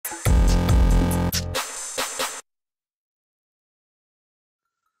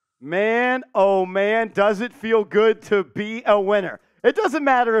Man, oh man, does it feel good to be a winner. It doesn't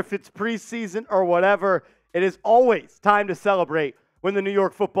matter if it's preseason or whatever. It is always time to celebrate when the New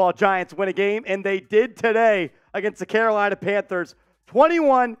York Football Giants win a game, and they did today against the Carolina Panthers,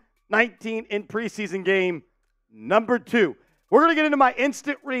 21-19 in preseason game number 2. We're going to get into my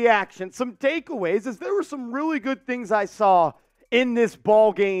instant reaction. Some takeaways, as there were some really good things I saw in this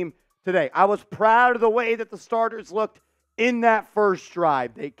ball game today. I was proud of the way that the starters looked in that first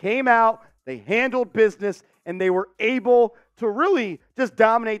drive. They came out, they handled business, and they were able to really just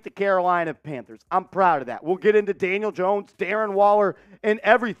dominate the Carolina Panthers. I'm proud of that. We'll get into Daniel Jones, Darren Waller, and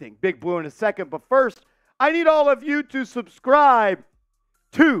everything, Big Blue, in a second. But first, I need all of you to subscribe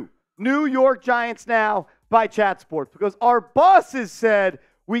to New York Giants Now by Chat Sports, because our bosses said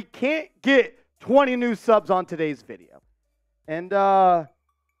we can't get 20 new subs on today's video. And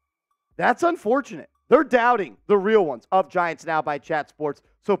that's unfortunate. They're doubting the real ones of Giants Now by Chat Sports,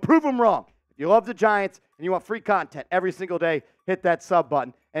 so prove them wrong. If you love the Giants and you want free content every single day, hit that sub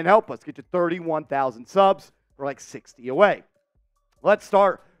button and help us get to 31,000 subs. We're like 60 away. Let's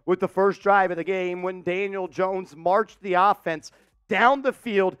start with the first drive of the game when Daniel Jones marched the offense down the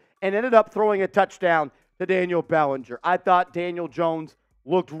field and ended up throwing a touchdown to Daniel Bellinger. I thought Daniel Jones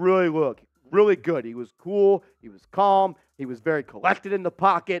looked really good. He was cool. He was calm. He was very collected in the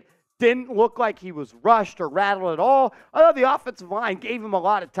pocket. Didn't look like he was rushed or rattled at all. I thought the offensive line gave him a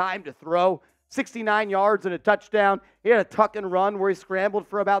lot of time to throw. 69 yards and a touchdown. He had a tuck and run where he scrambled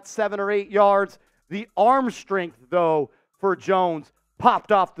for about 7 or 8 yards. The arm strength, though, for Jones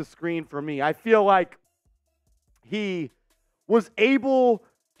popped off the screen for me. I feel like he was able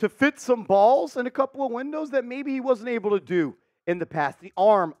to fit some balls in a couple of windows that maybe he wasn't able to do in the past. The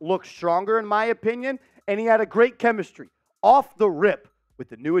arm looked stronger, in my opinion, and he had a great chemistry off the rip with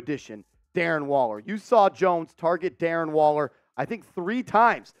the new addition, Darren Waller. You saw Jones target Darren Waller, I think, 3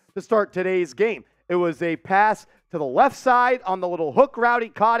 times to start today's game. It was a pass to the left side on the little hook route. He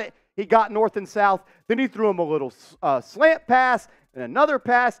caught it. He got north and south. Then he threw him a little slant pass and another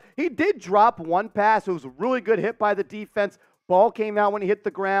pass. He did drop one pass. It was a really good hit by the defense. Ball came out when he hit the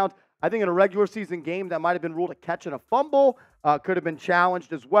ground. I think in a regular season game, that might have been ruled a catch and a fumble. Could have been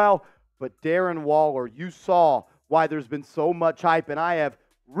challenged as well. But Darren Waller, you saw why there's been so much hype, and I have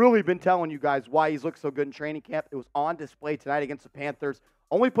really been telling you guys why he's looked so good in training camp. It was on display tonight against the Panthers.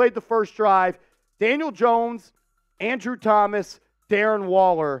 Only played the first drive. Daniel Jones, Andrew Thomas, Darren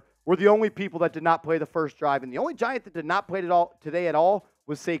Waller were the only people that did not play the first drive, and the only Giant that did not play it all today at all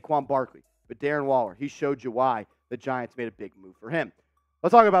was Saquon Barkley. But Darren Waller, he showed you why the Giants made a big move for him.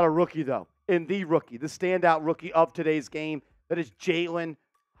 Let's talk about a rookie, though, and the standout rookie of today's game. That is Jaylin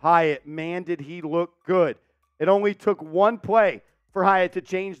Hyatt. Man, did he look good. It only took one play for Hyatt to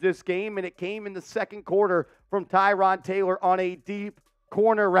change this game, and it came in the second quarter from Tyrod Taylor on a deep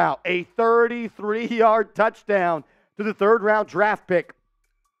corner route. A 33-yard touchdown to the third-round draft pick.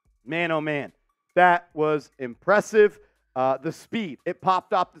 Man, oh man, that was impressive. The speed, it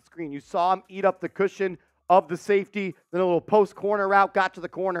popped off the screen. You saw him eat up the cushion of the safety. Then a little post-corner route, got to the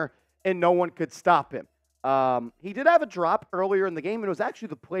corner, and no one could stop him. He did have a drop earlier in the game, and it was actually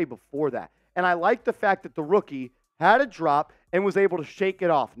the play before that. And I like the fact that the rookie had a drop and was able to shake it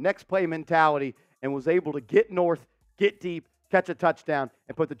off. Next play mentality, and was able to get north, get deep, catch a touchdown,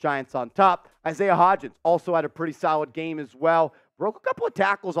 and put the Giants on top. Isaiah Hodgins also had a pretty solid game as well. Broke a couple of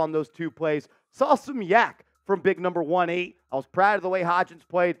tackles on those 2 plays. Saw some yak from big number 1-8. I was proud of the way Hodgins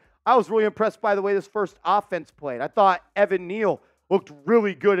played. I was really impressed by the way this first offense played. I thought Evan Neal looked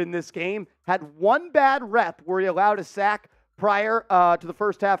really good in this game. Had one bad rep where he allowed a sack prior to the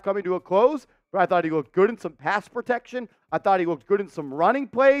first half coming to a close, but I thought he looked good in some pass protection. I thought he looked good in some running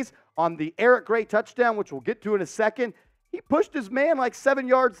plays. On the Eric Gray touchdown, which we'll get to in a second, he pushed his man like 7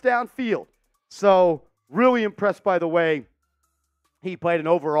 yards downfield. So really impressed by the way he played, and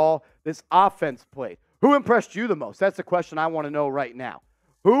overall this offense played. Who impressed you the most? That's the question I want to know right now.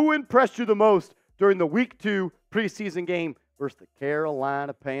 Who impressed you the most during the Week 2 preseason game versus the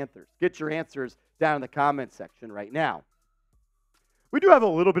Carolina Panthers? Get your answers down in the comment section right now. We do have a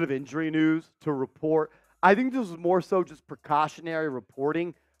little bit of injury news to report. I think this is more so just precautionary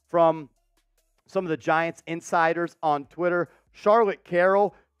reporting from some of the Giants insiders on Twitter. Charlotte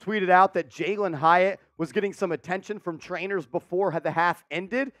Carroll tweeted out that Jaylin Hyatt was getting some attention from trainers before the half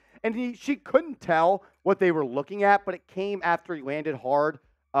ended, and she couldn't tell what they were looking at, but it came after he landed hard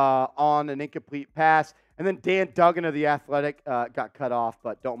on an incomplete pass. And then Dan Duggan of The Athletic got cut off,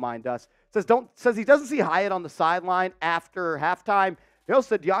 but don't mind us. Says he doesn't see Hyatt on the sideline after halftime. He also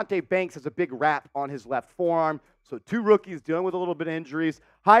said Deonte Banks has a big wrap on his left forearm. So 2 rookies dealing with a little bit of injuries.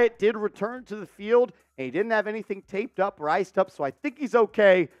 Hyatt did return to the field, and he didn't have anything taped up or iced up, so I think he's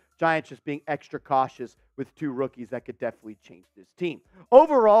okay. Giants just being extra cautious with 2 rookies that could definitely change this team.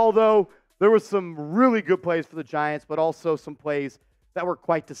 Overall, though, there was some really good plays for the Giants, but also some plays that were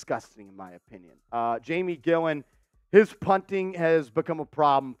quite disgusting, in my opinion. Jamie Gillen, his punting has become a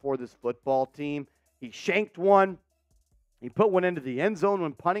problem for this football team. He shanked one. He put one into the end zone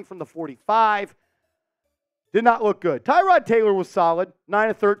when punting from the 45. Did not look good. Tyrod Taylor was solid. 9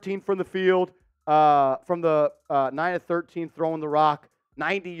 of 13 from the field. From the 9 of 13 throwing the rock.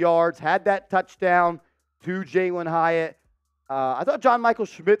 90 yards. Had that touchdown to Jaylin Hyatt. I thought John Michael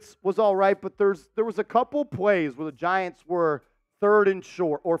Schmitz was all right, but there was a couple plays where the Giants were 3rd and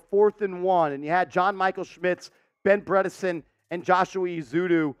short or 4th and 1, and you had John Michael Schmitz, Ben Bredesen, and Joshua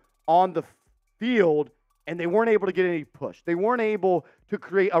Ezeudu on the field, and they weren't able to get any push. They weren't able to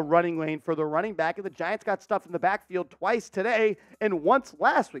create a running lane for the running back, and the Giants got stuff in the backfield twice today and once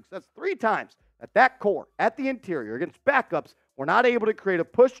last week. So that's 3 times that core, at the interior, against backups, were not able to create a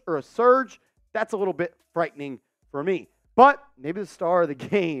push or a surge. That's a little bit frightening for me. But maybe the star of the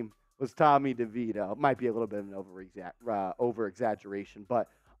game was Tommy DeVito. It might be a little bit of an over-exaggeration, but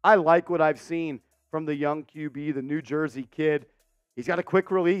I like what I've seen from the young QB, the New Jersey kid. He's got a quick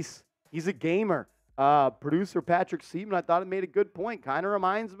release. He's a gamer. Producer Patrick Seaman, I thought, it made a good point. Kind of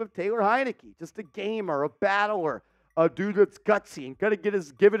reminds him of Taylor Heineke. Just a gamer, a battler, a dude that's gutsy and got to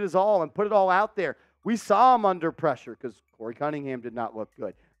give it his all and put it all out there. We saw him under pressure because Corey Cunningham did not look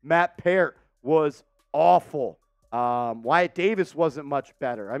good. Matt Peart was awful. Wyatt Davis wasn't much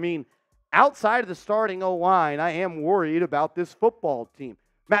better. I mean, outside of the starting O-line, I am worried about this football team.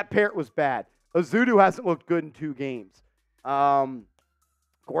 Matt Peart was bad. Ezeudu hasn't looked good in 2 games.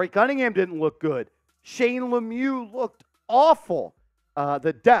 Corey Cunningham didn't look good. Shane Lemieux looked awful.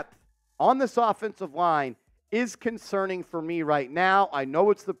 The depth on this offensive line is concerning for me right now. I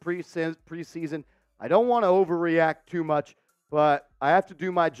know it's the preseason. I don't want to overreact too much, but I have to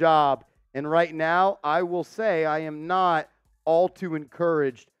do my job. And right now, I will say I am not all too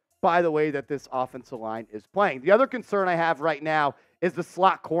encouraged by the way that this offensive line is playing. The other concern I have right now is the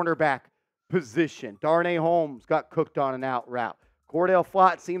slot cornerback position. Darnay Holmes got cooked on an out route. Cordell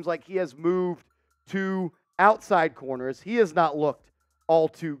Flott seems like he has moved to outside corners. He has not looked all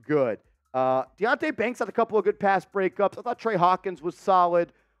too good. Deonte Banks had a couple of good pass breakups. I thought Trey Hawkins was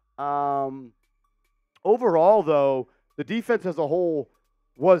solid. Overall, though, the defense as a whole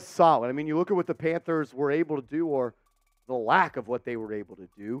was solid. I mean, you look at what the Panthers were able to do, or the lack of what they were able to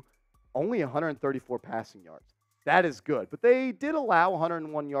do. Only 134 passing yards. That is good. But they did allow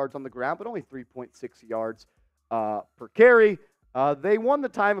 101 yards on the ground, but only 3.6 yards per carry. They won the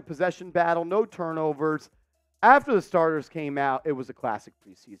time of possession battle, no turnovers. After the starters came out, it was a classic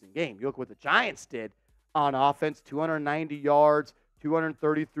preseason game. You look what the Giants did on offense, 290 yards,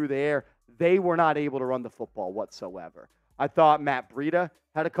 230 through the air. They were not able to run the football whatsoever. I thought Matt Breida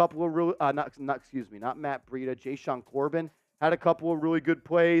had a couple of really, not Matt Breida, Jashaun Corbin had a couple of really good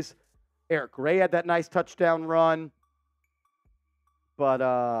plays. Eric Gray had that nice touchdown run. But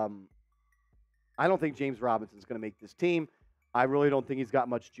I don't think James Robinson's going to make this team. I really don't think he's got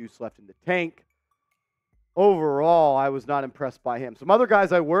much juice left in the tank. Overall, I was not impressed by him. Some other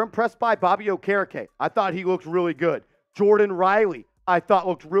guys I were impressed by, Bobby Okereke. I thought he looked really good. Jordan Riley, I thought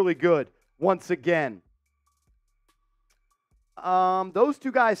looked really good once again. Those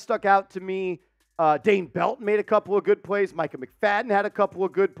 2 guys stuck out to me. Dane Belton made a couple of good plays. Micah McFadden had a couple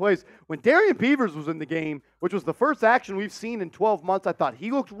of good plays. When Darian Beavers was in the game, which was the first action we've seen in 12 months, I thought he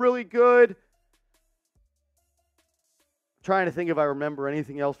looked really good. Trying to think if I remember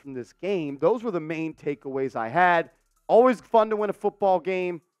anything else from this game. Those were the main takeaways I had. Always fun to win a football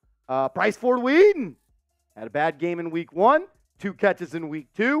game. Bryce Ford-Wheaton had a bad game in week 1, 2 catches in week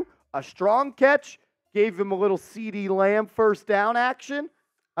 2. A strong catch, gave him a little CeeDee Lamb first down action.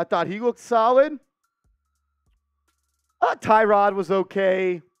 I thought he looked solid. Tyrod was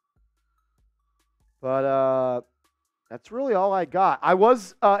okay. But that's really all I got. I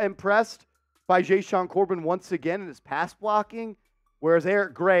was impressed by Jashaun Corbin once again in his pass blocking, whereas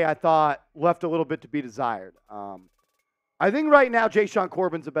Eric Gray, I thought, left a little bit to be desired. I think right now Jashaun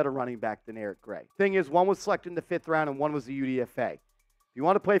Corbin's a better running back than Eric Gray. Thing is, one was selected in the 5th round and one was the UDFA. If you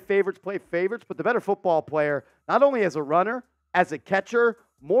want to play favorites, but the better football player, not only as a runner, as a catcher,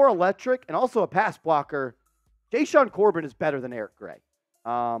 more electric, and also a pass blocker, Jashaun Corbin is better than Eric Gray.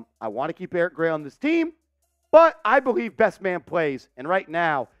 I want to keep Eric Gray on this team, but I believe best man plays, and right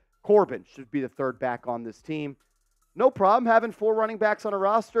now, Corbin should be the 3rd back on this team. No problem having 4 running backs on a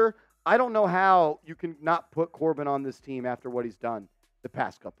roster. I don't know how you can not put Corbin on this team after what he's done the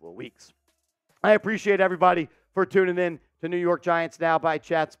past couple of weeks. I appreciate everybody for tuning in to New York Giants Now by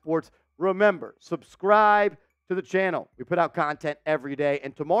Chat Sports. Remember, subscribe to the channel. We put out content every day.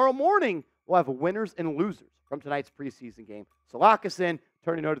 And tomorrow morning, we'll have winners and losers from tonight's preseason game. So lock us in,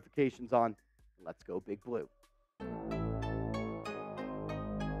 turn your notifications on, and let's go Big Blue.